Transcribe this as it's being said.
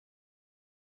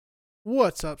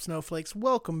What's up, snowflakes?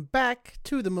 Welcome back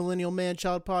to the Millennial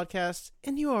Man-Child Podcast,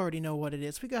 and you already know what it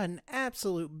is. We got an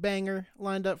absolute banger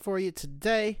lined up for you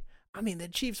today. I mean, the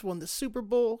Chiefs won the Super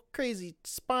Bowl, crazy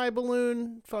spy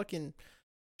balloon, fucking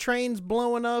trains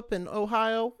blowing up in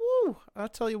Ohio. Woo! I'll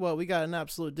tell you what, we got an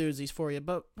absolute doozies for you.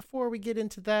 But before we get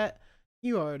into that,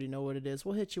 you already know what it is.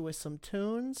 We'll hit you with some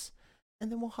tunes,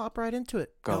 and then we'll hop right into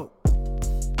it. Go.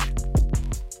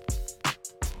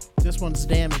 This one's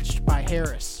Damaged by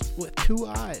Harris with Two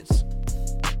Eyes.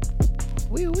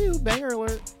 Wee wee, banger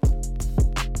alert.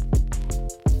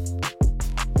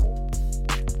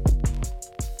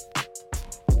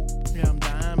 Yeah, I'm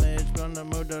damaged, gonna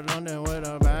move to London with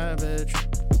a bad bitch.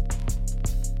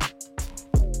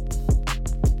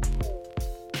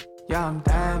 Yeah, I'm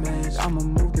damaged. I'ma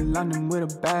move to London with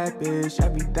a bad bitch.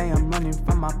 Every day I'm running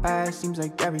from my past. Seems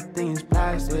like everything is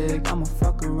plastic. I'ma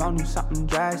fuck around, do something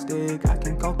drastic. I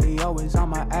can cope, they always on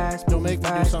my ass. Don't make me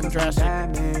do something drastic.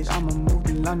 I'm damaged. I'ma move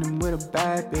to London with a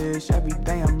bad bitch. Every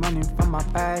day I'm running from my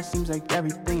past. Seems like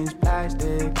everything is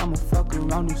plastic. I'ma fuck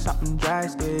around, do something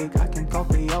drastic. I can cope,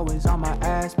 they always on my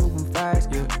ass. Moving fast,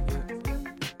 yeah.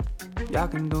 Y'all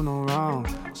can do no wrong.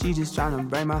 She just tryna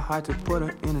break my heart to put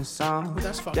her in a song.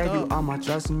 That's fucked Gave you up. all my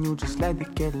trust and you just let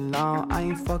it get along. I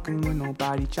ain't fucking with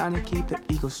nobody, tryna keep the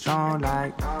ego strong.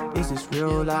 Like, is this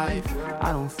real life?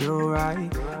 I don't feel right.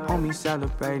 Homie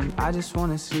celebrating, I just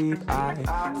wanna sleep. I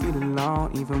feel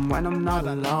alone, even when I'm not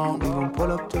alone. We gon'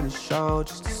 pull up to the show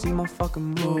just to see my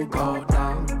fucking mood go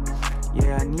down.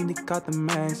 Yeah, I need to cut the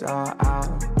mess all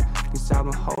out. Cause I've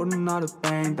been holding all the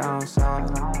pain down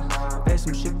south. There's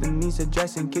some shit that needs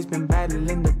addressing. Kids been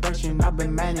battling depression. I've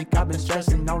been manic, I've been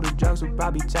stressing. Know the drugs will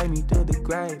probably take me to the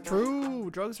grave.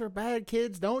 True, drugs are bad,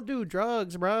 kids. Don't do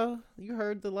drugs, bro. You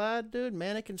heard the lad, dude.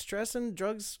 Manic and stressing.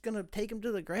 Drugs gonna take him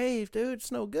to the grave, dude.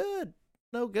 It's no good.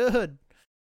 No good.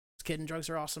 Just kidding, drugs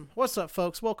are awesome. What's up,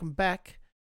 folks? Welcome back.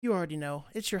 You already know,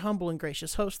 it's your humble and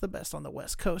gracious host, the best on the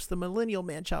West Coast, the Millennial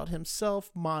Man-Child himself,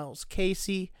 Miles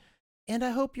Casey. And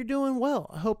I hope you're doing well.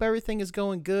 I hope everything is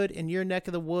going good in your neck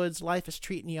of the woods. Life is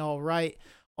treating you all right.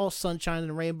 All sunshine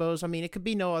and rainbows. I mean, it could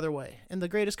be no other way. In the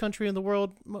greatest country in the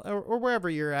world, or wherever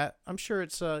you're at, I'm sure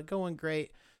it's going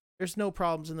great. There's no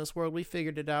problems in this world. We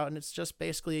figured it out, and it's just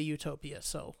basically a utopia.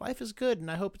 So life is good, and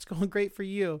I hope it's going great for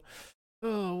you.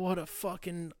 Oh, what a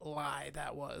fucking lie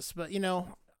that was. But, you know,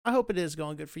 I hope it is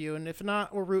going good for you. And if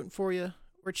not, we're rooting for you.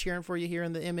 We're cheering for you here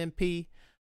in the MMP.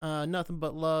 Nothing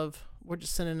but love. We're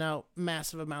just sending out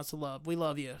massive amounts of love. We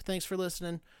love you. Thanks for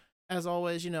listening. As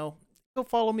always, you know, go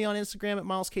follow me on Instagram at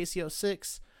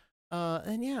MilesKCO6.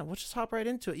 And yeah, we'll just hop right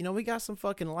into it. You know, we got some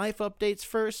fucking life updates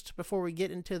first before we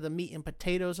get into the meat and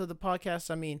potatoes of the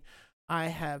podcast. I mean, I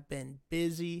have been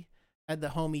busy. Had the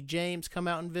homie James come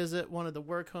out and visit, one of the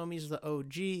work homies, the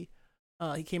OG.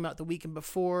 He came out the weekend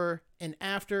before and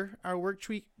after our work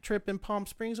trip in Palm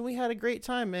Springs, and we had a great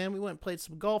time, man. We went and played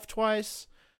some golf twice.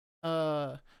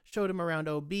 Showed him around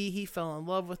OB. He fell in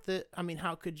love with it. I mean,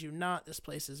 how could you not? This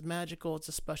place is magical. It's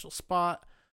a special spot.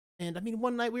 And I mean,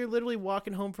 one night we were literally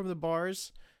walking home from the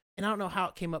bars, and I don't know how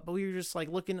it came up, but we were just like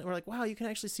looking. We're like, wow, you can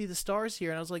actually see the stars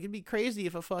here. And I was like, it'd be crazy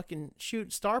if a fucking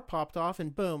shooting star popped off,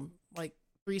 and boom, like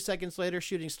 3 seconds later,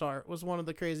 shooting star. It was one of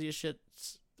the craziest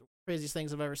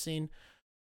things I've ever seen.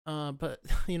 But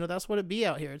you know, that's what it be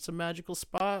out here. It's a magical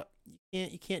spot.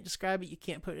 You can't describe it. You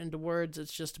can't put it into words.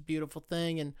 It's just a beautiful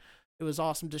thing, and it was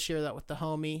awesome to share that with the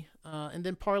homie. And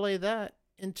then parlay that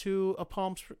into a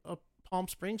Palm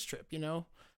Springs trip. You know,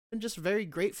 I'm just very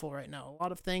grateful right now. A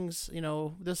lot of things. You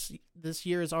know, this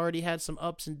year has already had some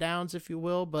ups and downs, if you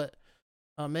will, but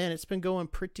man, it's been going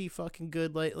pretty fucking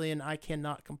good lately, and I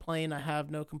cannot complain. I have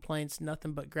no complaints.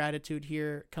 Nothing but gratitude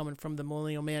here coming from the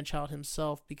Millennial Man-Child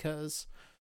himself, because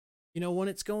you know, when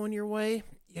it's going your way,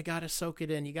 you gotta soak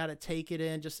it in. You gotta take it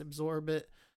in, just absorb it,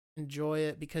 enjoy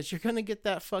it, because you're gonna get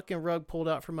that fucking rug pulled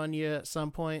out from under you at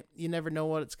some point. You never know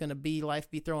what it's gonna be.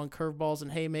 Life be throwing curveballs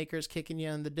and haymakers, kicking you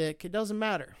in the dick. It doesn't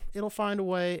matter. It'll find a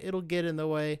way. It'll get in the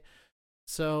way.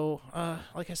 So,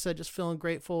 like I said, just feeling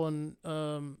grateful and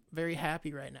very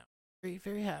happy right now. Very,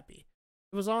 very happy.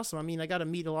 It was awesome. I mean, I got to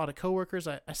meet a lot of coworkers.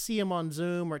 I see them on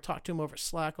Zoom or talk to them over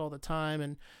Slack all the time,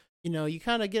 and you know, you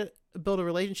kind of build a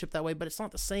relationship that way, but it's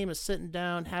not the same as sitting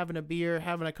down, having a beer,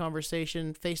 having a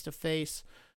conversation face to face.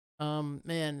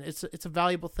 Man, it's a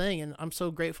valuable thing, and I'm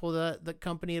so grateful that the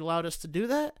company allowed us to do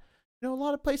that. You know, a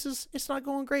lot of places it's not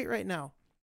going great right now.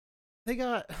 They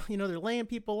got, you know, they're laying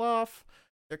people off,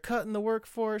 they're cutting the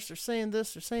workforce, they're saying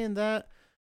this, they're saying that.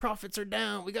 Profits are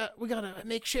down. We gotta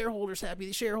make shareholders happy.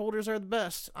 The shareholders are the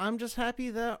best. I'm just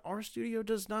happy that our studio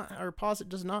Posit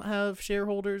does not have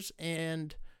shareholders,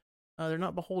 and They're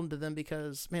not beholden to them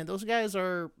because, man, those guys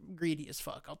are greedy as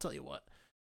fuck. I'll tell you what.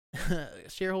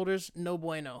 Shareholders, no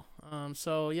bueno.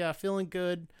 So yeah, feeling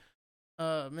good.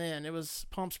 Man,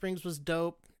 Palm Springs was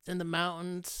dope. It's in the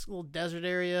mountains, little desert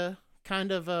area.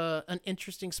 Kind of an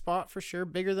interesting spot for sure.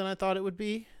 Bigger than I thought it would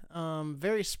be.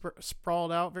 Very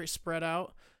sprawled out, very spread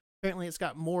out. Apparently, it's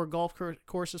got more golf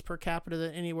courses per capita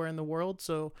than anywhere in the world.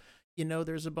 So,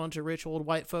 there's a bunch of rich old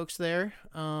white folks there.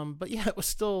 But yeah, it was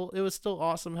still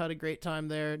awesome. Had a great time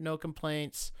there. No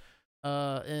complaints.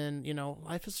 And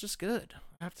life is just good,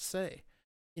 I have to say.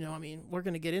 We're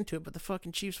going to get into it, but the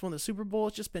fucking Chiefs won the Super Bowl.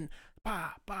 It's just been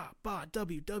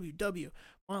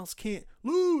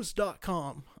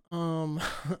www.milescan'tlose.com.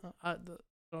 I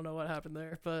don't know what happened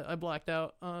there, but I blacked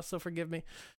out, so forgive me.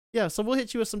 Yeah, so we'll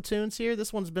hit you with some tunes here.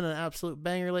 This one's been an absolute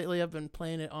banger lately. I've been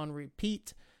playing it on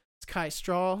repeat. It's Kai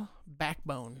Straw,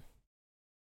 Backbone.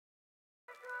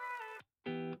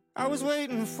 I was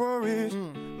waiting for it,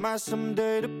 my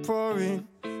someday to pour in.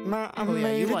 I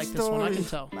made you it like this one, I can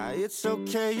story. tell. My it's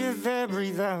okay if they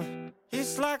breathe out.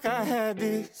 It's like I had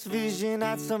this vision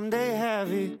I'd someday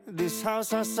have it. This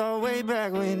house I saw way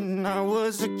back when I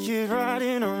was a kid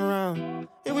riding around.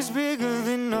 It was bigger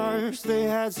than ours, they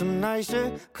had some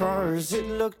nicer cars. It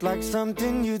looked like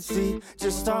something you'd see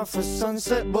just off of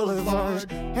Sunset Boulevard.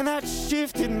 And that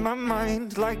shifted my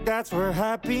mind, like that's where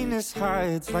happiness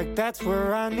hides. Like that's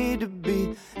where I need to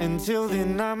be. Until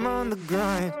then I'm on the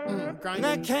grind. And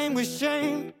that came with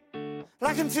shame,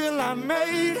 like until I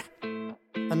made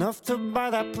enough to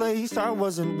buy that place. I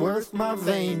wasn't worth my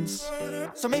veins.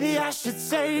 So maybe I should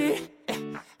say,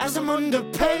 as I'm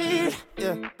underpaid,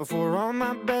 before all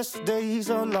my best days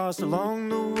are lost along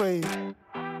the way.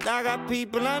 I got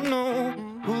people I know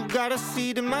who got a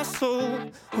seed in my soul,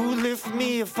 who lift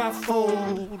me if I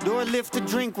fold, or lift a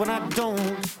drink when I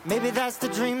don't. Maybe that's the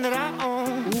dream that I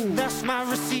own. That's my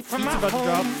receipt from my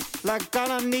home. Like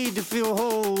all I need to feel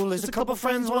whole is a couple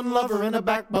friends, one lover, and a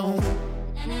backbone.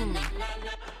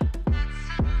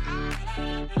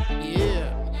 Yeah.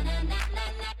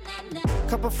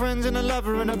 Couple friends and a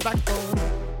lover and a backbone.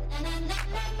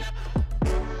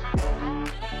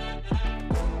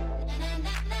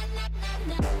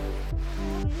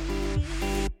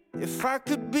 If I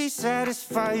could be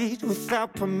satisfied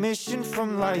without permission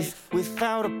from life,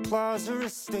 without applause or a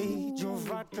stage or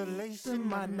vodka lacing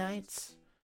my nights.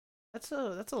 That's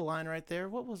a line right there.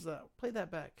 What was that? Play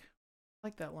that back. I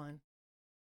like that line.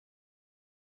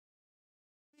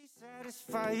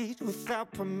 Satisfied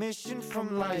without permission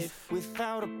from life,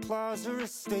 without applause or a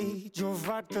stage or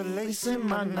vodka lacing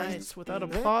my nights. Without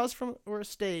applause or a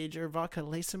stage or vodka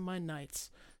lacing my nights.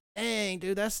 Dang,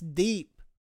 dude, that's deep.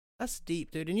 That's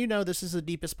deep, dude. And this is the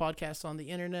deepest podcast on the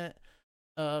internet.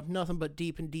 Nothing but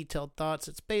deep and detailed thoughts.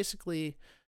 It's basically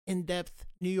in-depth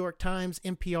New York Times,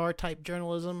 NPR type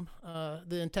journalism.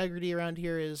 The integrity around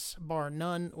here is bar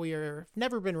none. We are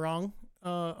never been wrong.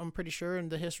 I'm pretty sure in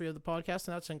the history of the podcast,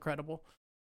 and that's incredible.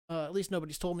 At least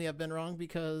nobody's told me I've been wrong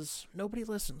because nobody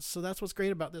listens. So that's what's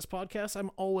great about this podcast. I'm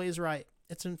always right.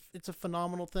 It's a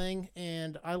phenomenal thing,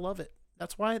 and I love it.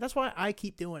 That's why I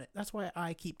keep doing it. That's why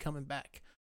I keep coming back.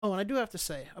 Oh, and I do have to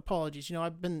say, apologies.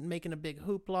 I've been making a big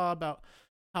hoopla about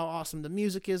how awesome the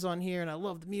music is on here, and I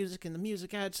love the music, and the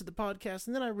music adds to the podcast.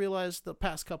 And then I realized the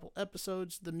past couple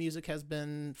episodes, the music has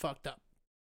been fucked up.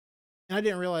 And I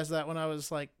didn't realize that when I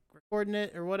was recording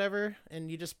it or whatever, and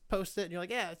you just post it, and you're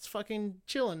like, yeah, it's fucking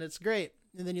chilling, it's great.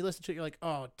 And then you listen to it, you're like,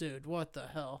 oh, dude, what the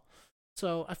hell?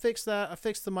 So I fixed that. I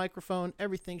fixed the microphone.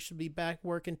 Everything should be back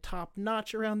working top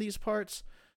notch around these parts.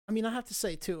 I have to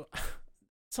say, too,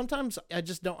 sometimes I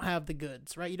just don't have the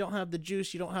goods, right? You don't have the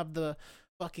juice. You don't have the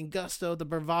fucking gusto, the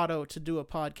bravado to do a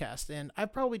podcast. And I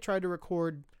probably tried to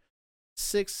record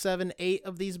 6, 7, 8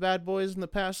 of these bad boys in the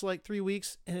past 3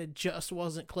 weeks, and it just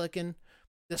wasn't clicking.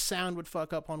 The sound would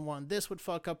fuck up on one. This would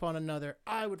fuck up on another.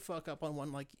 I would fuck up on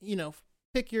one.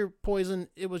 Pick your poison.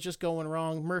 It was just going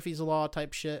wrong. Murphy's Law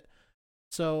type shit.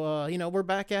 So, we're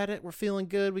back at it. We're feeling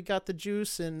good. We got the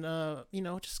juice, and,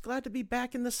 just glad to be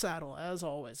back in the saddle, as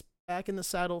always. Back in the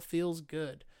saddle feels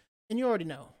good. And you already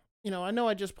know. I know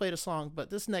I just played a song,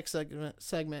 but this next segment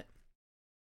is going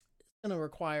to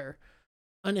require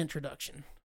an introduction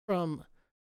from,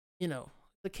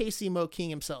 the KC Mo King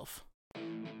himself.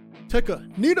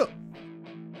 Tekka Nina.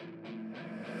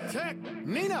 Tech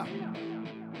Nina.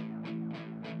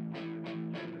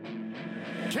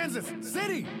 Kansas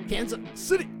City.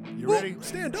 You ready?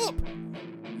 Stand up.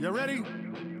 You ready?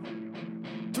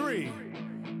 3,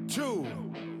 2,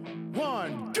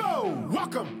 1, go!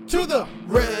 Welcome To the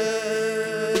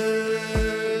Red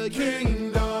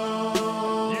Kingdom.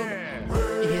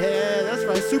 Yeah. Yeah, that's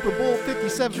right. Super Bowl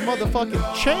 57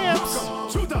 motherfucking champs.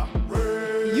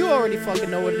 You already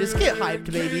fucking know what it is. Get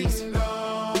hyped, babies.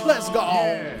 Let's go.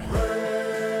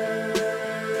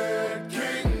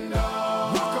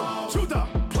 Welcome to the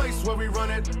place where we run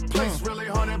it. Place really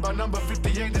haunted by number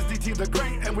 58 is DT the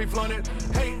Great, and we've run it.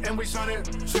 Hate and we shun it.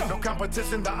 No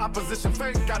competition, the opposition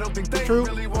fake. I don't think they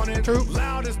really want it.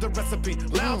 Loud is the recipe.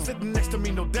 Loud sitting next to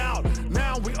me, no doubt.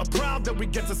 Now we are proud that we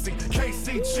get to see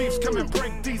KC Chiefs come and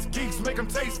break these geeks, make them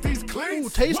taste these cleats. Ooh,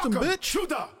 taste them, Welcome bitch. to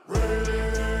the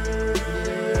Red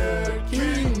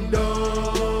Kingdom.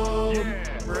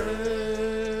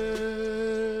 Red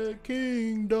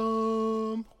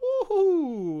Kingdom.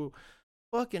 Woohoo.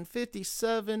 Fucking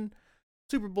 57.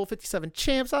 Super Bowl 57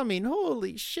 champs. I mean,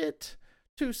 holy shit.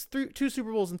 Two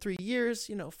Super Bowls in 3 years.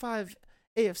 5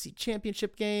 AFC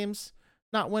championship games.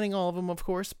 Not winning all of them, of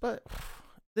course, but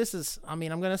this is, I'm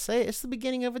going to say it's the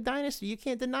beginning of a dynasty. You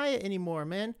can't deny it anymore,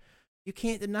 man. You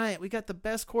can't deny it. We got the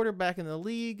best quarterback in the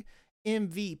league.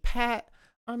 MV Pat.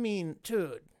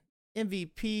 Dude,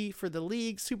 MVP for the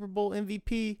league, Super Bowl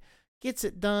MVP, gets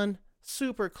it done,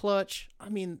 super clutch.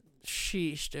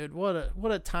 Sheesh, dude,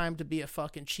 what a time to be a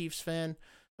fucking Chiefs fan.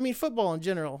 Football in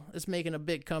general is making a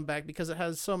big comeback because it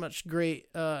has so much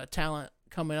great talent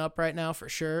coming up right now, for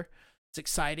sure. It's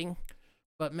exciting,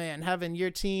 but man, having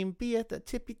your team be at the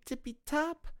tippy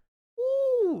top,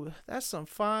 woo, that's some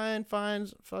fine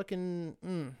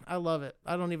fucking. I love it.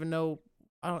 I don't even know.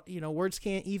 Words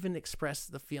can't even express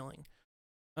the feeling.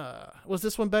 Was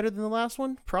this one better than the last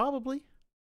one? Probably.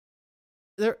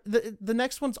 The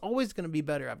next one's always going to be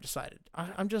better, I've decided.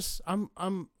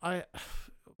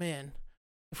 Man,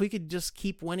 if we could just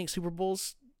keep winning Super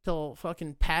Bowls till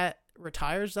fucking Pat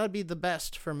retires, that'd be the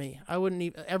best for me. I wouldn't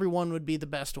even, everyone would be the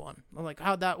best one. I'm like,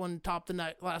 how'd that one top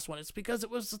the last one? It's because it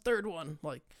was the third one.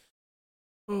 Like,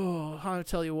 oh, I'll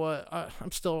tell you what,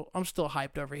 I'm still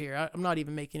hyped over here. I'm not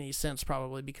even making any sense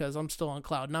probably because I'm still on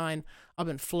cloud 9. I've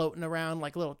been floating around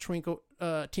like a little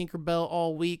Tinkerbell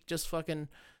all week, just fucking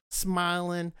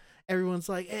smiling. Everyone's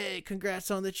like, hey, congrats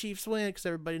on the Chiefs win, because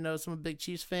everybody knows I'm a big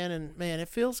Chiefs fan, and man, it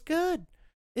feels good.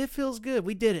 It feels good.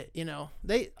 We did it,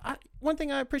 one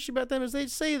thing I appreciate about them is they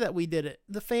say that we did it.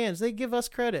 The fans, they give us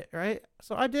credit, right?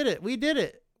 So I did it. We did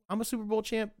it. I'm a Super Bowl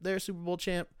champ. They're a Super Bowl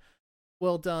champ.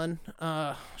 Well done.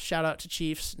 Shout out to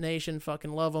Chiefs Nation.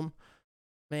 Fucking love them.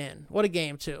 Man, what a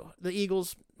game, too. The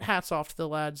Eagles, hats off to the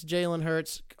lads. Jalen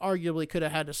Hurts arguably could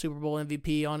have had the Super Bowl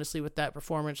MVP, honestly, with that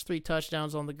performance. 3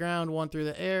 touchdowns on the ground, 1 through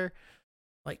the air,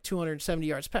 like 270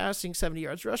 yards passing, 70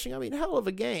 yards rushing. Hell of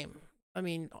a game.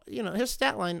 His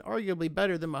stat line arguably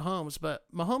better than Mahomes, but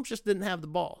Mahomes just didn't have the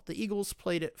ball. The Eagles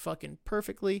played it fucking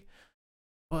perfectly,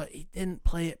 but he didn't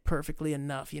play it perfectly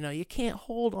enough. You can't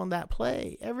hold on that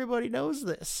play. Everybody knows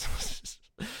this.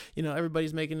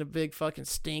 Everybody's making a big fucking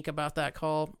stink about that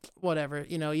call. Whatever.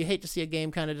 You hate to see a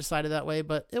game kind of decided that way,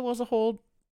 but it was a hold.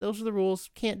 Those are the rules.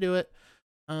 Can't do it.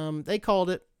 They called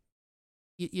it.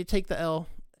 You take the L,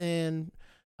 and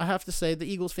I have to say the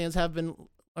Eagles fans have been,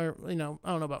 or, I don't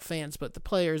know about fans, but the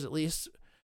players at least,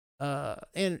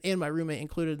 and my roommate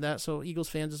included in that, so Eagles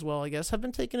fans as well, I guess, have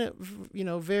been taking it,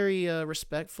 very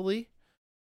respectfully.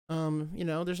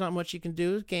 There's not much you can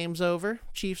do. Game's over.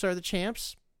 Chiefs are the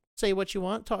champs. Say what you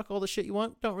want. Talk all the shit you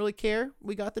want. Don't really care.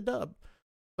 We got the dub.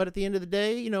 But at the end of the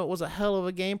day, it was a hell of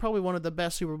a game. Probably one of the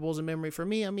best Super Bowls in memory for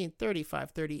me.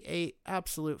 35-38,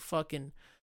 absolute fucking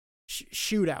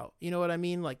shootout. You know what I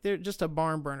mean? Like, they're just a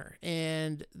barn burner.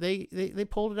 And they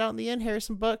pulled it out in the end.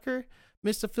 Harrison Butker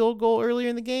missed a field goal earlier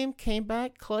in the game, came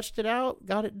back, clutched it out,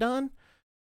 got it done.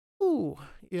 Ooh,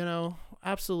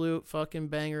 absolute fucking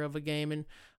banger of a game. And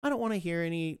I don't want to hear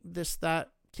any this,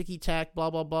 that, ticky-tack, blah,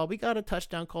 blah, blah. We got a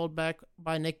touchdown called back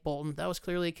by Nick Bolton. That was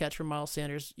clearly a catch from Miles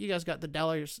Sanders. You guys got the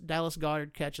Dallas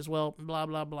Goedert catch as well, blah,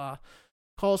 blah, blah.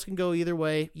 Calls can go either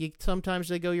way. Sometimes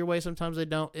they go your way, sometimes they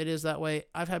don't. It is that way.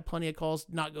 I've had plenty of calls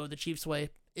not go the Chiefs' way.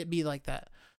 It be like that.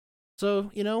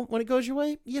 So, when it goes your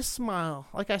way, you smile.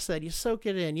 Like I said, you soak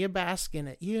it in. You bask in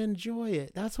it. You enjoy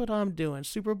it. That's what I'm doing.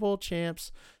 Super Bowl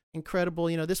champs. Incredible.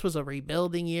 This was a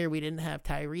rebuilding year. We didn't have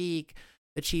Tyreek.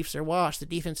 The Chiefs are washed. The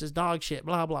defense is dog shit.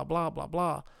 Blah, blah, blah, blah,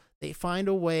 blah. They find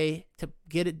a way to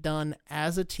get it done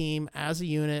as a team, as a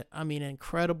unit.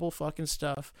 Incredible fucking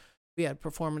stuff. We had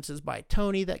performances by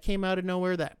Tony that came out of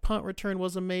nowhere. That punt return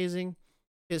was amazing.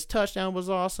 His touchdown was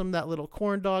awesome. That little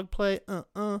corn dog play.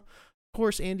 Of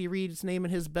course, Andy Reid's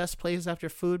naming his best plays after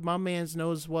food. My man's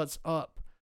knows what's up.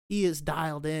 He is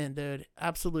dialed in, dude.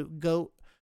 Absolute GOAT.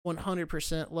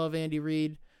 100% love Andy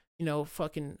Reid. I'm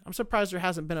surprised there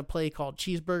hasn't been a play called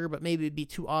cheeseburger, but maybe it'd be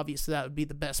too obvious that would be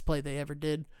the best play they ever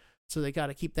did. So they got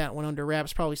to keep that one under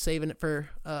wraps, probably saving it for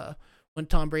when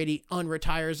Tom Brady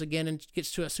unretires again and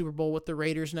gets to a Super Bowl with the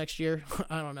Raiders next year.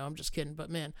 I don't know. I'm just kidding. But,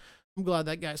 man, I'm glad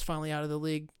that guy's finally out of the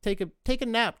league. Take a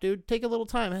nap, dude. Take a little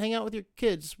time. Hang out with your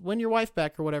kids. Win your wife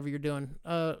back or whatever you're doing.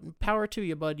 Power to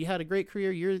you, bud. You had a great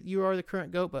career. You are the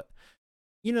current GOAT, but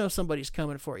you know somebody's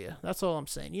coming for you. That's all I'm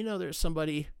saying. You know there's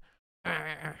somebody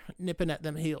nipping at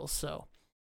them heels. So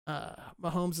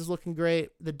Mahomes is looking great.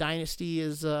 The dynasty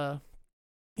is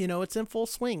it's in full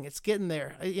swing. It's getting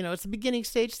there. It's the beginning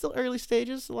stage, still early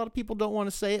stages. A lot of people don't want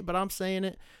to say it, but I'm saying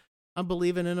it. I'm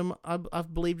believing in them.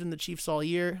 I've believed in the Chiefs all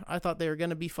year. I thought they were going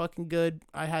to be fucking good.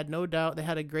 I had no doubt. They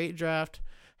had a great draft.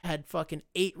 Had fucking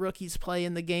 8 rookies play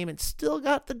in the game and still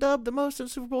got the dub, the most in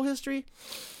Super Bowl history.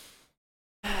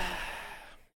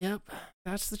 Yep,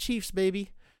 that's the Chiefs,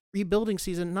 baby. Rebuilding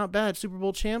season, not bad. Super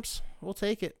Bowl champs, we'll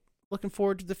take it. Looking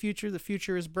forward to the future. The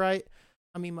future is bright.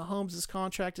 I mean, Mahomes'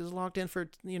 contract is locked in for,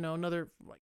 another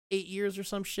 8 years or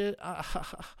some shit.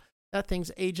 That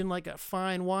thing's aging like a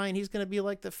fine wine. He's going to be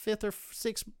like the 5th or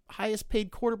 6th highest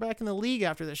paid quarterback in the league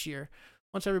after this year,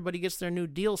 once everybody gets their new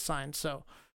deal signed. So,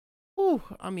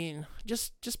 I mean,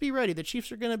 just be ready. The Chiefs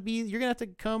are going to be, you're going to have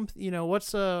to come,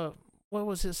 what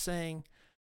was his saying?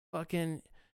 Fucking,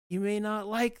 you may not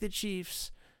like the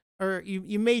Chiefs. Or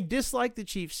you may dislike the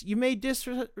Chiefs. You may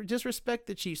disrespect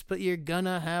the Chiefs, but you're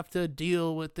gonna have to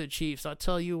deal with the Chiefs. I'll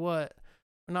tell you what,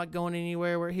 we're not going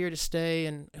anywhere. We're here to stay,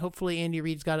 and hopefully Andy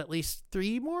Reid's got at least 5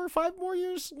 more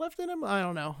years left in him. I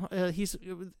don't know.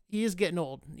 He is getting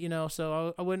old,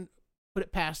 so I wouldn't put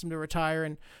it past him to retire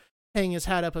and hang his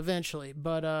hat up eventually.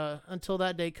 But until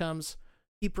that day comes,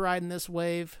 keep riding this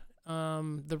wave.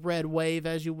 The red wave,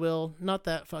 as you will, not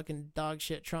that fucking dog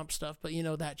shit Trump stuff, but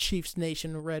that Chiefs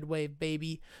Nation red wave,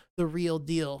 baby, the real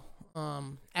deal.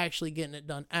 Actually getting it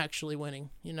done, actually winning.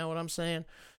 You know what I'm saying?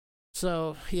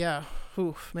 So yeah,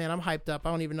 man, I'm hyped up.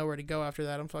 I don't even know where to go after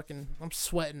that. I'm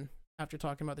sweating after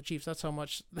talking about the Chiefs. That's how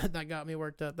much that got me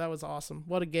worked up. That was awesome.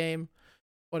 What a game.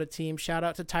 What a team. Shout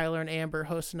out to Tyler and Amber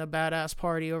hosting a badass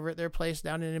party over at their place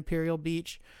down in Imperial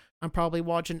Beach. I'm probably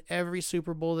watching every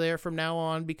Super Bowl there from now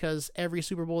on because every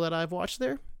Super Bowl that I've watched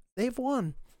there, they've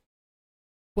won.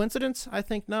 Coincidence? I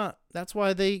think not. That's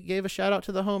why they gave a shout out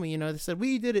to the homie. They said,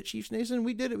 we did it, Chiefs Nation.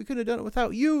 We did it. We couldn't have done it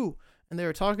without you. And they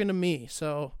were talking to me.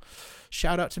 So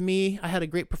shout out to me. I had a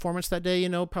great performance that day,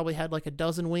 probably had like a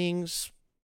dozen wings,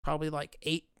 probably like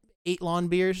eight lawn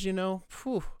beers,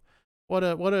 Whew. What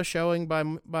a showing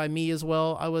by me as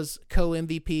well. I was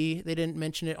co-MVP. They didn't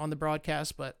mention it on the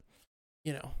broadcast, but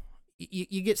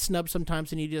you get snubbed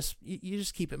sometimes and you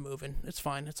just keep it moving. It's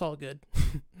fine. It's all good.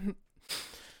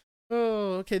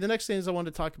 Oh, okay. The next things I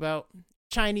wanted to talk about,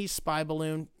 Chinese spy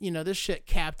balloon. This shit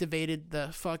captivated the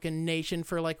fucking nation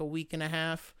for like a week and a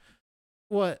half.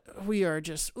 What? We are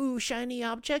just, shiny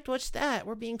object. What's that?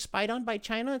 We're being spied on by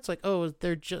China. It's like,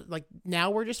 they're just like,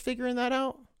 now we're just figuring that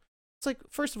out. It's like,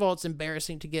 first of all, it's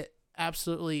embarrassing to get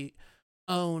absolutely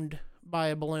owned by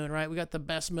a balloon, right? We got the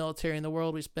best military in the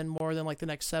world. We spend more than like the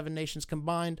next 7 nations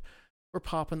combined. We're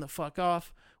popping the fuck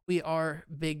off. We are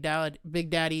Big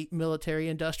Daddy military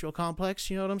industrial complex.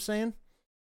 You know what I'm saying?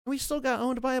 We still got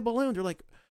owned by a balloon. They're like,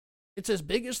 it's as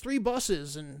big as 3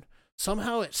 buses, and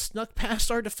somehow it snuck past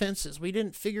our defenses. We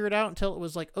didn't figure it out until it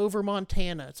was like over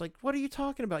Montana. It's like, what are you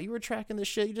talking about? You were tracking this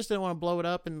shit. You just didn't want to blow it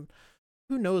up, and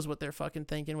who knows what they're fucking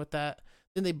thinking with that.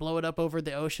 Then they blow it up over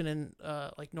the ocean in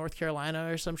like North Carolina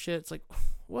or some shit. It's like,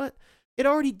 what? It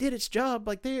already did its job.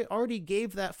 Like, they already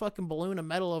gave that fucking balloon a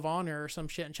Medal of Honor or some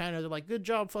shit in China. They're like, good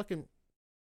job, fucking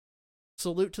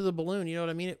salute to the balloon. You know what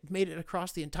I mean? It made it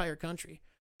across the entire country.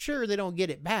 Sure, they don't get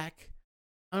it back.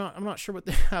 I'm not sure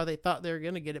how they thought they were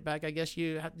going to get it back. I guess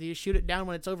do you shoot it down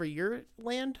when it's over your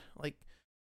land? Like,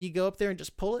 you go up there and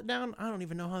just pull it down? I don't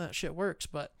even know how that shit works,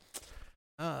 but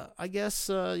I guess,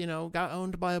 got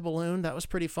owned by a balloon. That was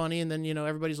pretty funny. And then,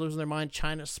 everybody's losing their mind.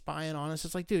 China's spying on us.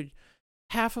 It's like, dude,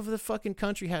 half of the fucking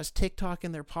country has TikTok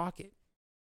in their pocket.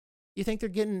 You think they're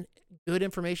getting good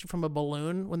information from a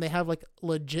balloon when they have like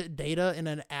legit data in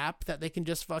an app that they can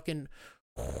just fucking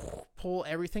pull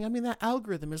everything? I mean, that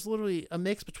algorithm is literally a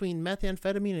mix between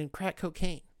methamphetamine and crack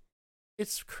cocaine.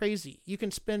 It's crazy. You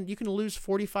can lose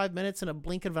 45 minutes in a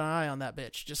blink of an eye on that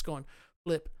bitch. Just going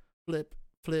flip, flip,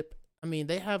 flip. I mean,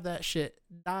 they have that shit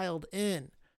dialed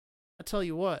in. I tell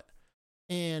you what.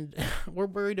 And we're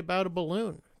worried about a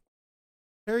balloon.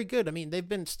 Very good. I mean, they've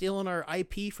been stealing our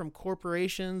IP from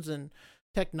corporations and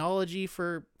technology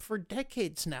for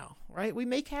decades now, right? We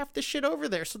make half the shit over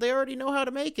there, so they already know how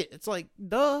to make it. It's like,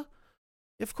 duh.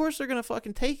 Of course they're going to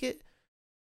fucking take it.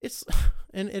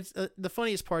 The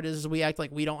funniest part is we act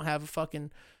like we don't have a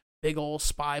fucking big old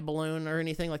spy balloon or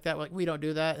anything like that. Like, we don't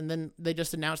do that. And then they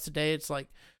just announced today, it's like,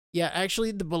 Yeah,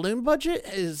 actually, the balloon budget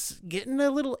is getting a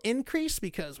little increase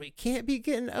because we can't be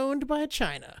getting owned by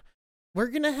China. We're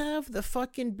going to have the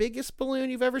fucking biggest balloon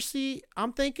you've ever seen.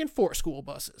 I'm thinking 4 school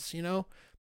buses, you know?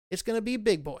 It's going to be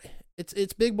big boy.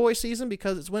 It's big boy season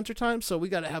because it's wintertime, so we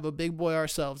got to have a big boy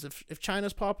ourselves. If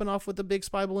China's popping off with a big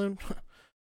spy balloon,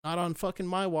 not on fucking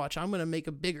my watch. I'm going to make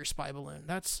a bigger spy balloon.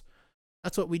 That's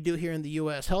what we do here in the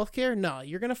U.S. Healthcare? No,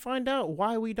 you're going to find out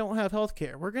why we don't have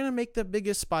healthcare. We're going to make the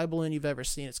biggest spy balloon you've ever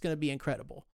seen. It's going to be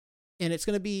incredible. And it's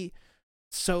going to be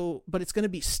but it's going to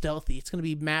be stealthy. It's going to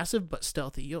be massive, but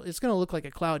stealthy. It's going to look like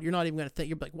a cloud. You're not even going to think,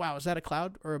 you're like, wow, is that a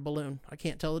cloud or a balloon? I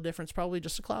can't tell the difference. Probably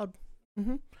just a cloud.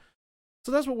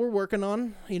 So that's what we're working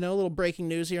on. You know, a little breaking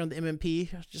news here on the MMP.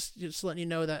 Just letting you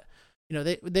know that, you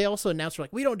know, they also announced,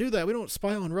 like, we don't do that. We don't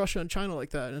spy on Russia and China like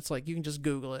that. And it's like, you can just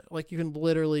Google it. Like, you can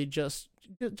literally does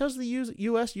the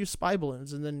U.S. use spy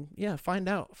balloons? And then, yeah, find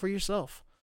out for yourself.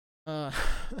 What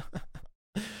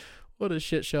a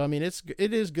shit show. I mean,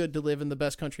 it is good to live in the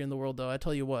best country in the world, though. I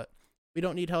tell you what, we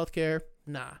don't need healthcare.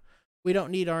 Nah. We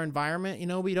don't need our environment. You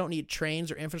know, we don't need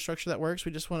trains or infrastructure that works.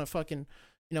 We just want to fucking,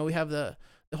 you know, we have the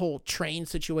whole train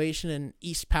situation in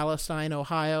East Palestine,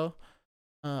 Ohio.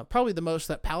 Probably the most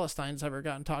that Palestine's ever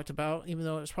gotten talked about, even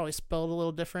though it's probably spelled a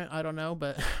little different. I don't know,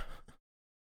 but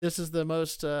this is the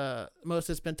most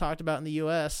it's been talked about in the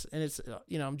U.S. And it's,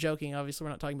 you know, I'm joking. Obviously,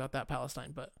 we're not talking about that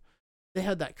Palestine, but they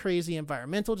had that crazy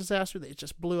environmental disaster. They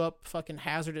just blew up fucking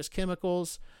hazardous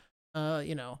chemicals.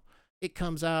 You know, it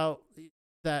comes out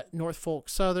that Norfolk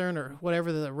Southern or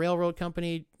whatever the railroad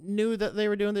company knew that they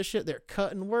were doing this shit. They're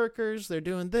cutting workers. They're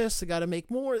doing this. They got to make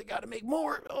more.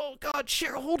 Oh, God,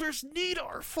 shareholders need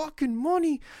our fucking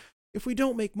money. If we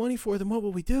don't make money for them, what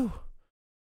will we do?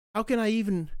 How can I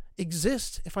even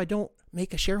exist if I don't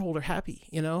make a shareholder happy,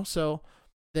 you know? So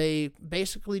they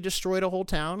basically destroyed a whole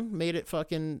town, made it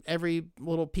fucking every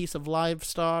little piece of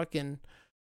livestock, and,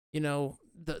 you know,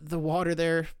 the water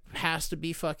there has to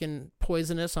be fucking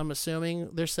poisonous, I'm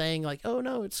assuming. They're saying, like, oh,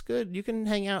 no, it's good. You can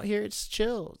hang out here. It's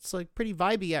chill. It's, like, pretty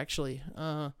vibey, actually.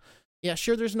 Yeah,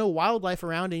 sure, there's no wildlife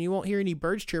around, and you won't hear any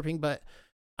birds chirping, but,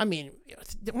 I mean,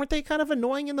 weren't they kind of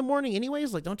annoying in the morning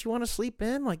anyways? Like, don't you want to sleep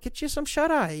in? Like, get you some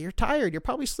shut-eye. You're tired. You're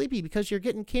probably sleepy because you're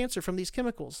getting cancer from these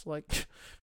chemicals. Like,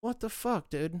 what the fuck,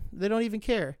 dude? They don't even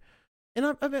care. And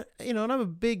I'm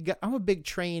a big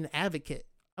train advocate.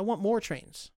 I want more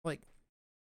trains. Like,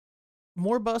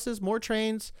 more buses, more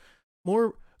trains,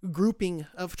 more grouping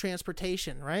of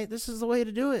transportation, right? This is the way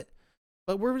to do it.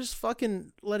 But we're just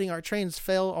fucking letting our trains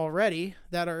fail already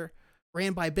that are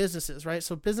ran by businesses, right?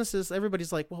 So businesses,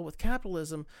 everybody's like, well, with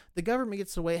capitalism, the government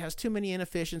gets away, has too many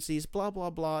inefficiencies, blah, blah,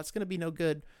 blah. It's going to be no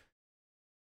good.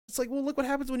 It's like, well, look what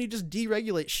happens when you just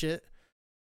deregulate shit.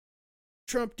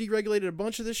 Trump deregulated a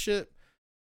bunch of this shit.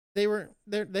 They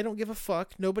don't give a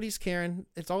fuck. Nobody's caring.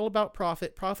 It's all about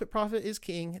profit. Profit is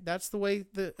king. That's the way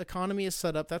the economy is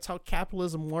set up. That's how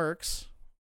capitalism works.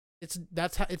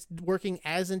 That's how it's working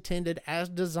as intended, as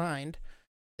designed.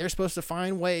 They're supposed to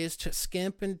find ways to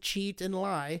skimp and cheat and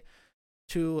lie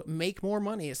to make more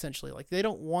money, essentially. Like, they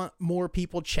don't want more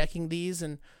people checking these,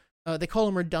 and they call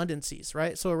them redundancies,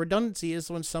 right? So a redundancy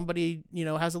is when somebody, you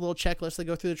know, has a little checklist. They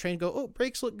go through the train and go, oh,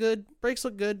 brakes look good.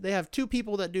 They have 2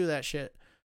 people that do that shit.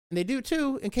 And they do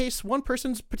too, in case one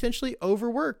person's potentially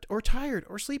overworked or tired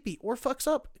or sleepy or fucks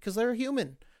up because they're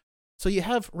human. So you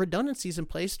have redundancies in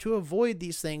place to avoid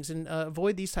these things and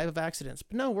avoid these type of accidents.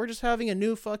 But no, we're just having a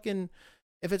new fucking,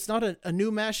 if it's not a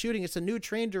new mass shooting, it's a new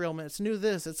train derailment. It's new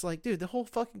this. It's like, dude, the whole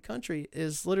fucking country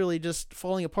is literally just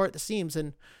falling apart at the seams.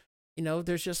 And, you know,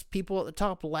 there's just people at the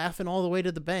top laughing all the way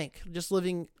to the bank, just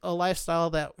living a lifestyle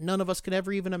that none of us could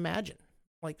ever even imagine.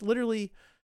 Like, literally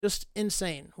just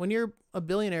insane. When you're a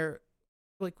billionaire,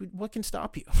 like, what can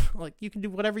stop you? Like, you can do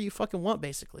whatever you fucking want,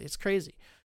 basically. It's crazy.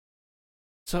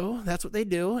 So that's what they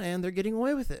do, and they're getting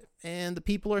away with it. And the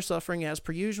people are suffering as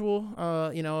per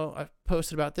usual. You know, I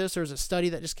posted about this. There's a study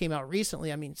that just came out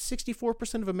recently. I mean,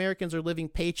 64% of Americans are living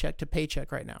paycheck to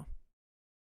paycheck right now.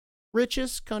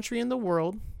 Richest country in the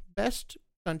world, best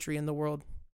country in the world,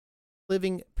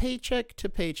 living paycheck to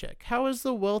paycheck. How is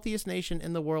the wealthiest nation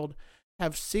in the world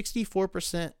have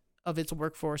 64% of its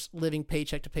workforce living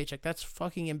paycheck to paycheck? That's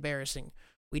fucking embarrassing.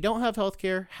 We don't have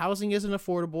healthcare. Housing isn't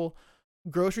affordable.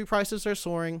 Grocery prices are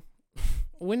soaring.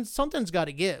 When something's got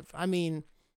to give. I mean,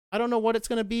 I don't know what it's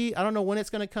going to be. I don't know when it's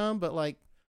going to come, but, like,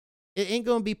 it ain't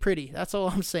going to be pretty. That's all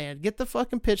I'm saying. Get the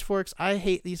fucking pitchforks. I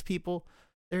hate these people.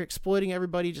 They're exploiting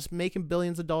everybody, just making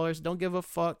billions of dollars. Don't give a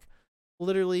fuck.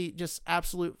 Literally just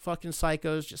absolute fucking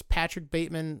psychos. Just Patrick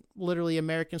Bateman, literally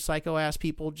American psycho ass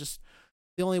people. Just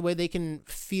the only way they can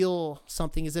feel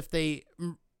something is if they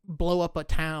blow up a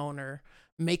town or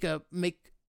make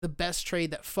the best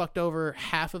trade that fucked over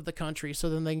half of the country. So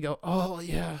then they can go, oh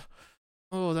yeah,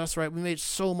 oh that's right, we made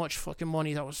so much fucking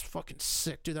money. That was fucking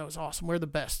sick, dude. That was awesome. We're the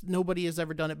best. Nobody has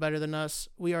ever done it better than us.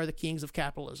 We are the kings of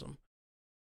capitalism.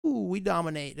 Ooh, we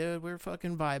dominate, dude. We're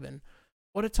fucking vibing.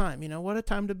 What a time, what a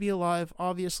time to be alive.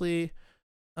 Obviously,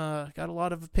 got a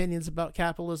lot of opinions about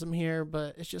capitalism here,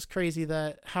 but it's just crazy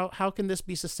that how can this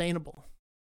be sustainable?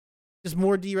 Just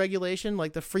more deregulation,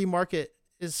 like the free market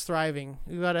is thriving.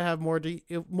 We got to have more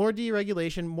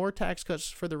deregulation, more tax cuts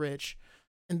for the rich,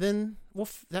 and then we'll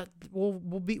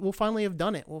finally have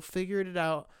done it. We'll figure it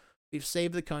out. We've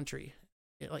saved the country.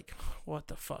 Like, what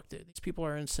the fuck, dude? These people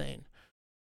are insane.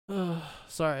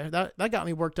 Sorry, that got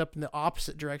me worked up in the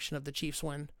opposite direction of the Chiefs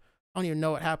win. I don't even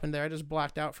know what happened there. I just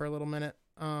blacked out for a little minute.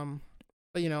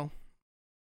 But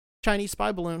Chinese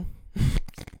spy balloon.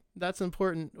 That's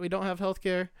important. We don't have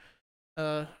healthcare.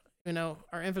 Our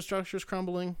infrastructure is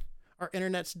crumbling. Our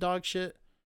internet's dog shit.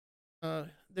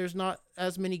 There's not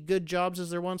as many good jobs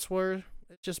as there once were.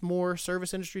 It's just more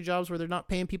service industry jobs where they're not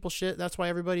paying people shit. That's why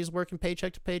everybody's working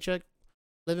paycheck to paycheck,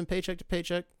 living paycheck to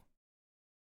paycheck.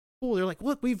 Cool. They're like,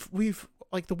 look, we've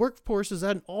like the workforce is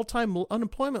at an all-time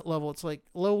unemployment level. It's like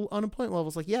low unemployment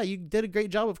levels. Like, yeah, you did a great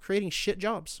job of creating shit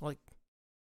jobs. Like,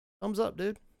 thumbs up,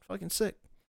 dude. Fucking sick.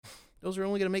 Those are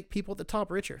only gonna make people at the top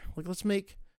richer. Like, let's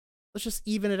just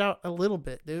even it out a little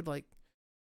bit, dude. Like,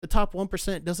 the top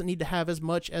 1% doesn't need to have as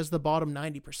much as the bottom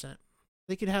 90%.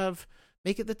 They could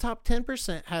make it the top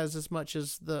 10% has as much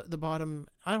as the bottom.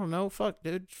 I don't know. Fuck,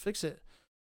 dude. Fix it.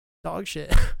 Dog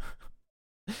shit.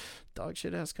 Dog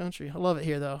shit ass country. I love it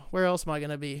here though. Where else am I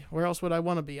gonna be? Where else would I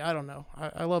want to be? I don't know.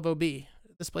 I love OB.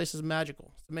 This place is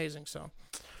magical. It's amazing. So,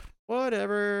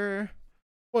 whatever.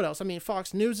 What else? I mean,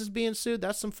 Fox News is being sued.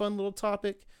 That's some fun little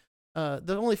topic.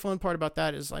 The only fun part about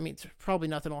that is, I mean, probably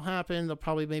nothing will happen. They'll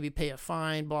probably maybe pay a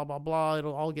fine, blah, blah, blah.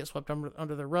 It'll all get swept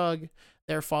under the rug.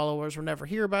 Their followers will never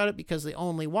hear about it because they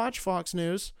only watch Fox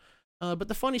News. But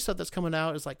the funny stuff that's coming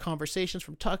out is like conversations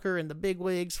from Tucker and the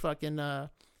bigwigs, fucking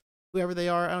whoever they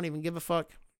are. I don't even give a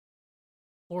fuck.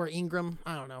 Laura Ingraham.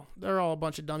 I don't know. They're all a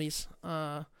bunch of dummies.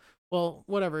 Well,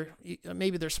 whatever.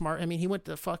 Maybe they're smart. I mean, he went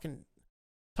to fucking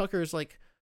Tucker's like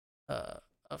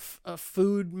a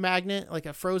food magnet, like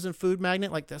a frozen food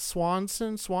magnet, like the Swan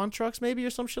trucks maybe, or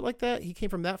some shit like that. He came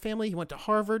from that family. He went to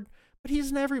Harvard, but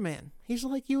he's an everyman. He's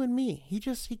like you and me. He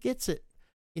gets it.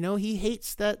 He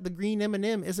hates that the green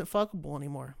M&M isn't fuckable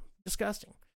anymore.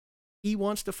 Disgusting. He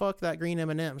wants to fuck that green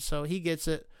M&M, so he gets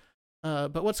it.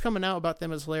 But what's coming out about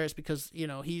them is hilarious because,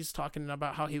 he's talking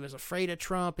about how he was afraid of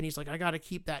Trump, and he's like, I got to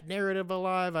keep that narrative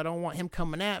alive. I don't want him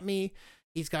coming at me.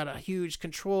 He's got a huge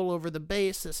control over the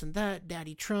base, this and that,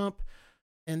 Daddy Trump.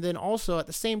 And then also at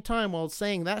the same time, while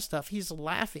saying that stuff, he's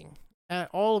laughing at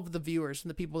all of the viewers and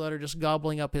the people that are just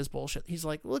gobbling up his bullshit. He's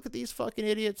like, look at these fucking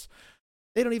idiots.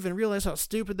 They don't even realize how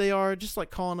stupid they are. Just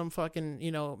like calling them fucking,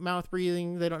 mouth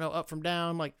breathing. They don't know up from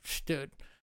down. Like, dude.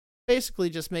 Basically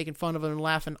just making fun of him and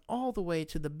laughing all the way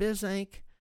to the biz inc.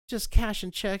 Just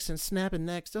cashing checks and snapping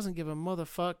necks. Doesn't give a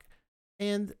motherfuck.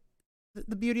 And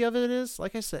the beauty of it is,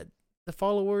 like I said, the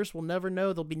followers will never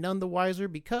know. They'll be none the wiser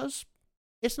because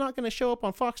it's not going to show up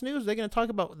on Fox News. They're going to talk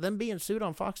about them being sued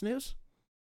on Fox News.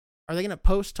 Are they going to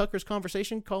post Tucker's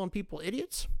conversation calling people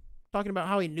idiots? Talking about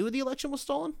how he knew the election was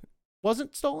stolen?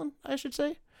 Wasn't stolen, I should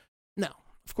say? No,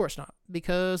 of course not.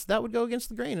 Because that would go against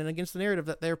the grain and against the narrative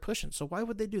that they're pushing. So why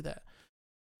would they do that?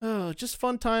 Oh, just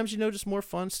fun times, just more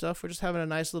fun stuff. We're just having a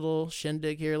nice little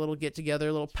shindig here, a little get together,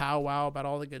 a little powwow about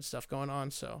all the good stuff going on.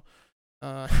 So,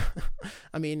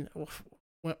 I mean,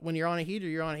 when you're on a heater,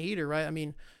 you're on a heater, right? I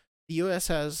mean, the U.S.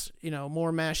 has,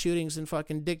 more mass shootings than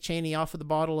fucking Dick Cheney off of the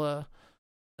bottle of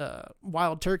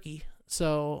wild turkey.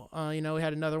 So, we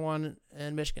had another one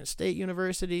in Michigan State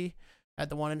University, had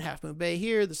the one in Half Moon Bay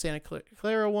here, the Santa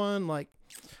Clara one. Like,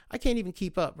 I can't even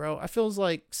keep up, bro. I feels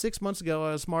like 6 months ago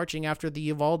I was marching after the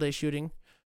Uvalde shooting,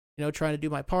 trying to do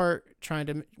my part, trying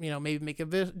to, maybe make a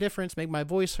difference, make my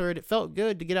voice heard. It felt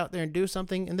good to get out there and do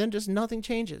something, and then just nothing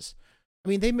changes. I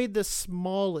mean, they made the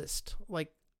smallest,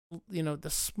 the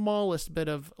smallest bit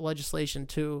of legislation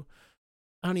to,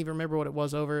 I don't even remember what it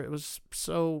was over. It was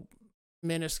so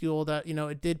minuscule that,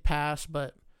 it did pass,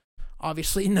 but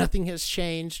obviously nothing has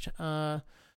changed.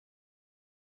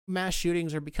 Mass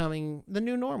shootings are becoming the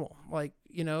new normal. Like,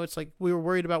 it's like we were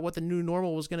worried about what the new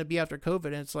normal was going to be after COVID.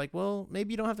 And it's like, well,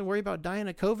 maybe you don't have to worry about dying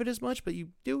of COVID as much, but you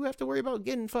do have to worry about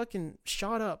getting fucking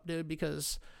shot up, dude,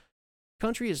 because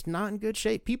country is not in good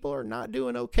shape. People are not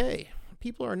doing okay.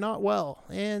 People are not well,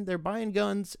 and they're buying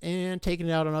guns and taking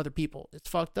it out on other people. It's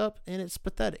fucked up and it's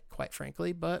pathetic, quite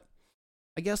frankly, but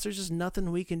I guess there's just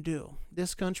nothing we can do.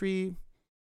 This country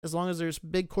As long as there's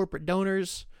big corporate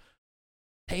donors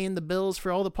paying the bills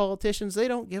for all the politicians, they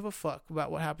don't give a fuck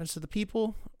about what happens to the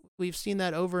people. We've seen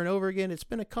that over and over again. It's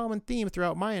been a common theme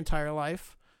throughout my entire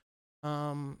life.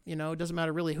 You know, it doesn't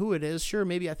matter really who it is. Sure,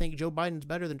 maybe I think Joe Biden's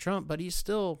better than Trump, but he's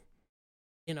still,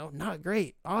 you know, not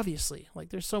great, obviously. Like,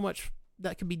 there's so much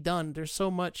that could be done. There's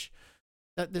so much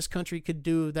that this country could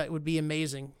do that would be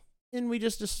amazing. And we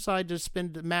just decide to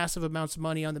spend massive amounts of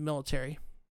money on the military.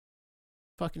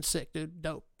 Fucking sick, dude.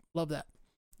 Dope. Love that.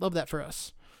 Love that for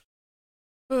us.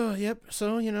 Yep.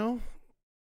 So, you know,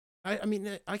 I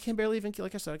mean, I can barely even,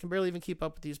 like I said, I can barely even keep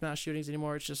up with these mass shootings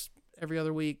anymore. It's just every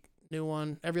other week, new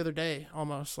one, every other day,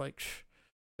 almost. Like,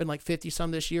 been like 50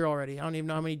 some this year already. I don't even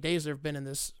know how many days there have been in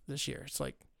this year. It's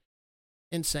like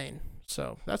insane.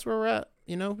 So that's where we're at.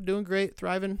 You know, doing great,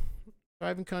 thriving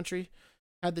country.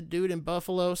 Had the dude in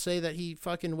Buffalo say that he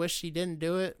fucking wished he didn't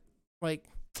do it. Like,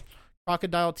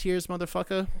 crocodile tears,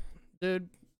 motherfucker. Dude,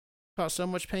 caused so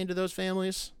much pain to those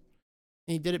families.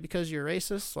 And he did it because you're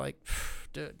racist. Like,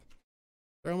 dude,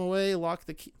 throw him away, lock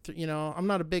the key. You know, I'm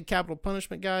not a big capital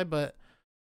punishment guy, but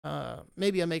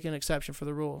maybe I make an exception for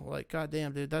the rule. Like,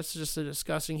 goddamn, dude, that's just a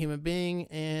disgusting human being.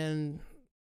 And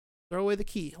throw away the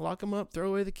key. Lock him up, throw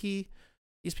away the key.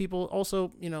 These people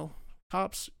also, you know,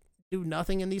 cops do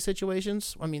nothing in these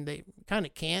situations. I mean, they kind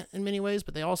of can't in many ways,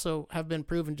 but they also have been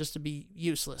proven just to be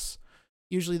useless.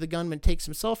 Usually the gunman takes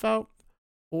himself out,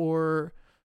 or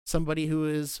somebody who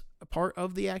is a part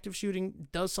of the active shooting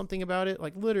does something about it.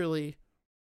 Like, literally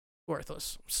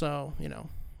worthless. So, you know,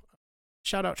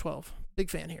 shout out 12. Big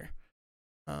fan here.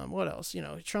 What else? You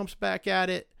know, Trump's back at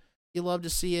it. You love to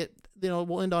see it. You know,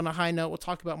 we'll end on a high note. We'll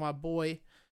talk about my boy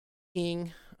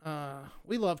King.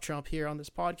 We love Trump here on this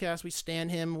podcast. We stan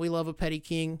him. We love a petty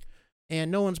king,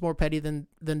 and no one's more petty than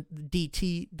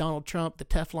DT, Donald Trump, the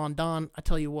Teflon Don. I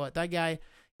tell you what, that guy,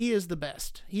 he is the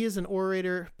best. He is an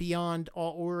orator beyond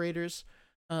all orators,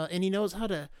 and he knows how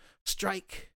to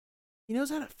strike. He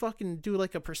knows how to fucking do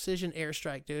like a precision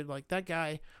airstrike, dude. Like, that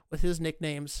guy with his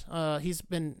nicknames. He's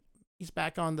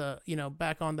back on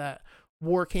that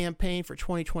war campaign for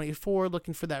 2024,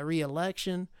 looking for that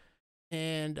re-election.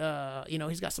 And, you know,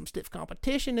 he's got some stiff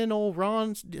competition in old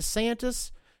Ron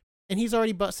DeSantis. And he's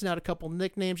already busting out a couple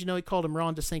nicknames. You know, he called him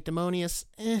Ron DeSanctimonious.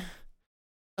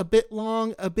 A bit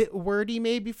long, a bit wordy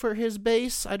maybe for his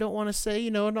base. I don't want to say,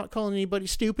 you know, I'm not calling anybody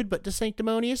stupid, but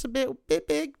DeSanctimonious, a bit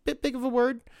big of a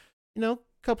word. You know,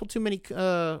 a couple too many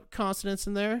consonants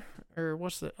in there. Or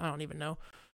I don't even know.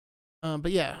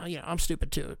 But yeah, you know, I'm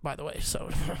stupid too, by the way. So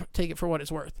take it for what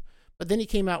it's worth. But then he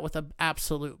came out with an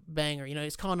absolute banger. You know,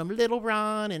 he's calling him Little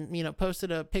Ron, and, you know,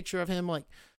 posted a picture of him, like,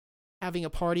 having a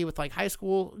party with, like, high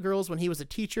school girls when he was a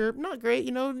teacher. Not great,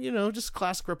 you know, just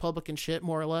classic Republican shit,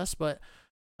 more or less. But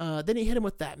then he hit him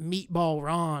with that Meatball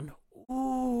Ron.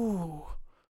 Ooh,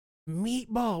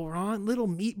 Meatball Ron, little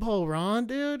Meatball Ron,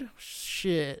 dude.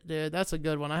 Shit, dude, that's a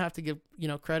good one. I have to give, you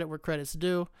know, credit where credit's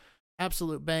due.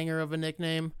 Absolute banger of a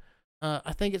nickname.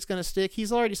 I think it's going to stick.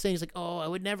 He's already saying, he's like, oh, I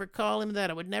would never call him that.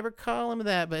 I would never call him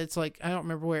that. But it's like, I don't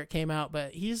remember where it came out,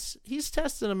 but he's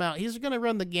testing them out. He's going to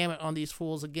run the gamut on these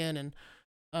fools again. And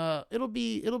it'll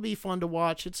be fun to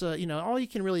watch. It's you know, all you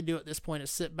can really do at this point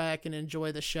is sit back and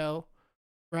enjoy the show,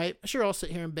 right? Sure, I'll sit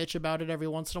here and bitch about it every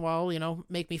once in a while, you know,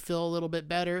 make me feel a little bit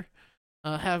better,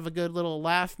 have a good little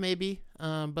laugh maybe.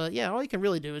 But yeah, all you can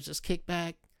really do is just kick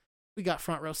back. We got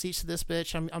front row seats to this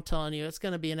bitch. I'm telling you, it's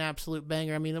going to be an absolute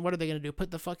banger. I mean, what are they going to do?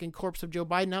 Put the fucking corpse of Joe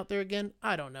Biden out there again?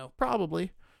 I don't know.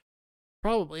 Probably.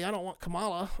 I don't want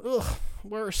Kamala. Ugh,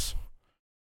 worse.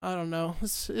 I don't know.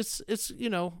 It's you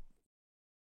know,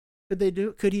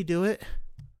 could he do it?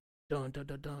 Dun dun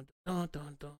dun dun dun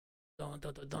dun dun dun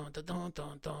dun dun dun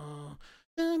dun dun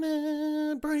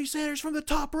dun. Bernie Sanders from the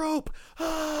top rope.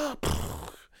 Ah,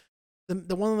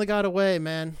 the one that got away,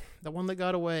 man. The one that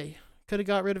got away. Could have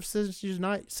got rid of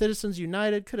Citizens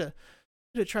United. Could have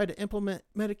tried to implement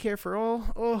Medicare for all.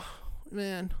 Oh,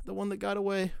 man, the one that got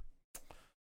away.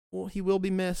 Well, he will be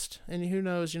missed. And who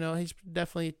knows, you know, he's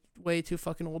definitely way too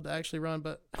fucking old to actually run.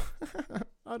 But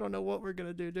I don't know what we're going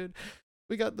to do, dude.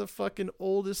 We got the fucking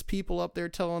oldest people up there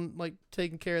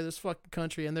taking care of this fucking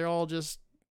country. And they're all just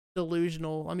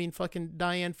delusional. I mean, fucking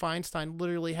Dianne Feinstein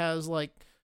literally has, like,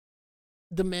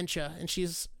 dementia, and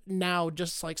she's now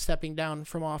just like stepping down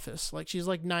from office. Like, she's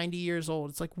like 90 years old.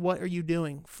 It's like, what are you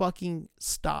doing? Fucking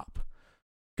stop.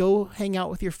 Go hang out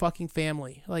with your fucking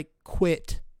family. Like,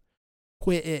 quit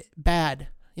it. Bad,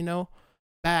 you know,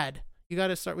 bad. We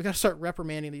gotta start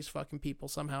reprimanding these fucking people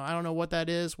somehow. I don't know what that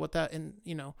is,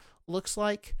 looks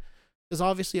like, because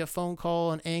obviously a phone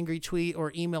call, an angry tweet,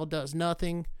 or email does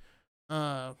nothing.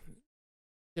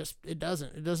 Just it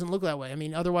doesn't look that way. I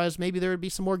mean, otherwise maybe there would be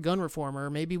some more gun reform, or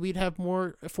maybe we'd have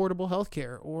more affordable health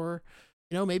care, or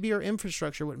maybe our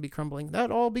infrastructure wouldn't be crumbling.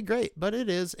 That'd all be great, but it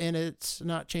is, and it's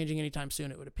not changing anytime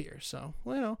soon, it would appear. So,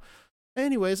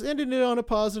 anyways, ending it on a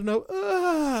positive note.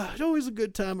 It's always a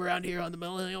good time around here on the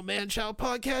Millennial Man-Child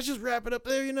Podcast. Just wrap it up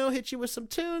there, hit you with some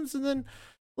tunes, and then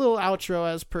a little outro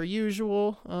as per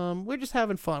usual. We're just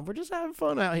having fun. We're just having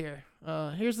fun out here.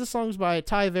 Here's the songs by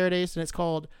Ty Verdes, and it's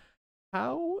called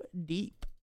How Deep.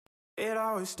 It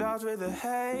always starts with a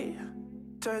hey,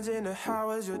 turns into how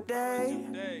was your day,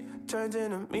 turns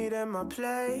into meet at my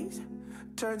place,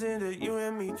 turns into you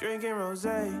and me drinking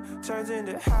rosé, turns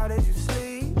into how did you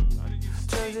sleep,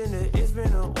 turns into it's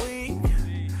been a week,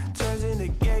 turns into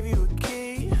gave you a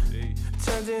key,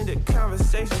 turns into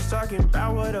conversations talking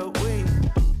about what a week.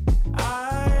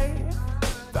 I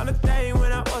found a thing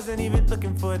when I wasn't even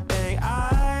looking for a thing.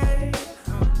 I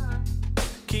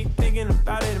keep thinking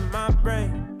about it in my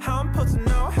brain. How I'm supposed to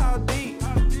know how deep,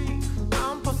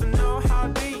 I'm supposed to know how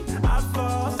deep I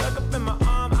fall, stuck up in my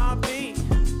arm, I'll be.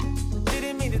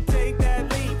 Didn't mean to take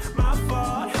that leap, my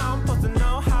fault. How I'm supposed to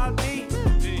know how deep,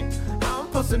 I'm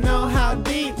supposed to know how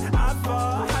deep I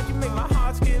fall. How'd you make my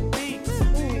heart skip beats?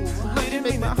 Didn't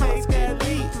mean to take that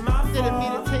leap, my fault. Didn't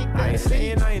mean to take that I ain't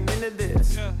saying I ain't into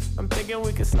this. I'm thinking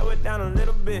we could slow it down a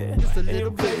little bit. Just a In little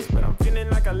your place, bit. but I'm feeling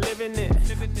like I live in it.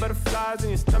 Butterflies in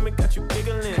your stomach got you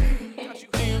giggling.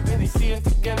 Do you really see us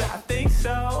together? I think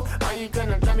so. Are you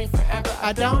gonna love me forever?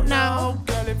 I don't know.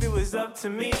 Girl, if it was up to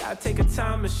me, I'd take a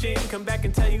time machine, come back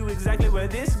and tell you exactly where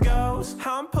this goes.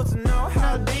 How I'm supposed to know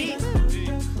how deep,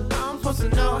 I'm supposed to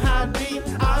know how deep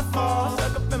I fall.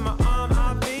 Stuck up in my arm,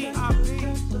 I'll be.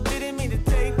 Didn't mean to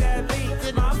take that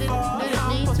leap, my fault. didn't How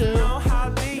I'm mean supposed to to. know how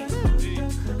deep,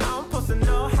 I'm supposed to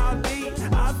know how deep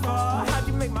I fall. How'd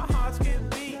you make my heart skip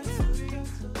beats?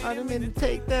 I didn't mean to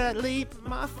take that leap,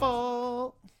 my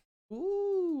fault.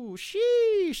 Ooh,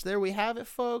 sheesh. There we have it,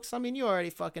 folks. I mean, you already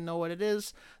fucking know what it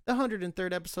is. The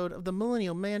 103rd episode of the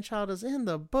Millennial Man-Child is in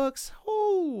the books.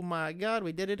 Oh my God,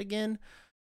 we did it again.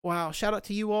 Wow, shout out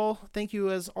to you all. Thank you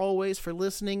as always for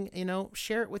listening.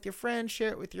 Share it with your friends,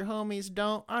 share it with your homies.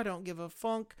 I don't give a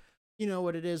funk. You know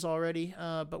what it is already.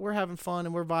 But we're having fun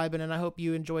and we're vibing, and I hope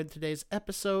you enjoyed today's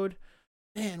episode.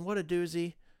 Man, what a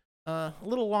doozy. A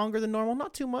little longer than normal,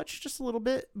 not too much, just a little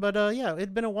bit. But yeah,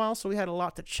 it'd been a while, so we had a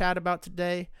lot to chat about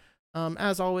today.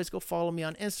 As always, go follow me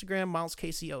on Instagram,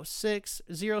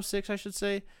 MilesKC06, I should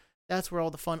say. That's where all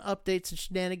the fun updates and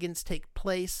shenanigans take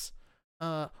place.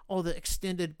 All the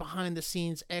extended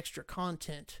behind-the-scenes extra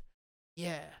content.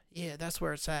 Yeah, that's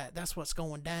where it's at. That's what's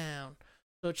going down.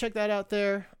 So check that out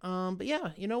there. But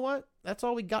yeah, you know what? That's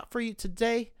all we got for you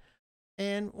today.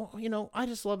 And, I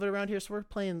just love it around here. So we're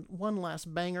playing one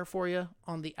last banger for you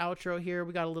on the outro here.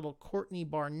 We got a little Courtney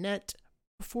Barnett,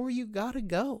 Before You Gotta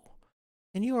Go.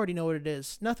 And you already know what it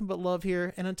is. Nothing but love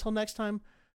here. And until next time,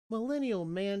 Millennial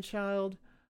Man-Child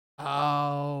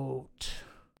out.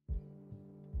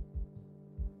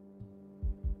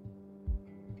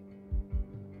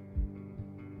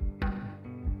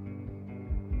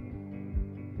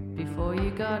 Before you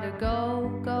gotta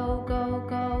go, go, go,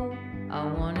 go, I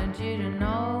wanted you to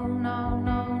know, no,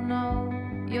 no, no,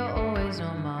 you're always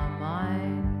on my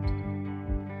mind,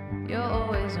 you're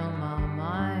always on my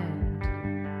mind.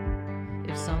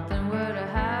 If something were to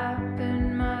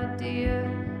happen, my dear,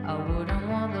 I wouldn't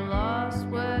want the last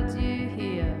words you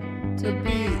hear. To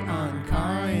be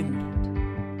unkind,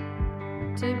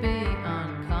 to be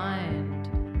unkind.